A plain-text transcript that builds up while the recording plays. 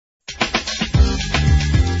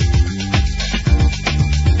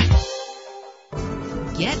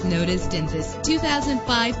first noticed in this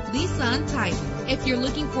 2005 Nissan Titan. If you're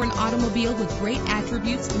looking for an automobile with great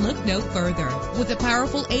attributes, look no further. With a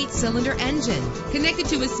powerful 8-cylinder engine connected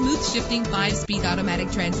to a smooth shifting 5-speed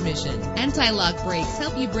automatic transmission, anti-lock brakes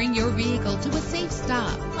help you bring your vehicle to a safe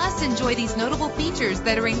stop. Plus, enjoy these notable features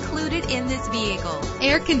that are included in this vehicle: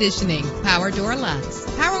 air conditioning, power door locks,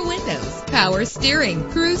 power windows, power steering,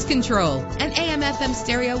 cruise control, an AM/FM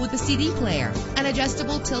stereo with a CD player, an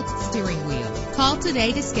adjustable tilt steering wheel. Call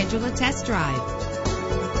today to schedule a test drive.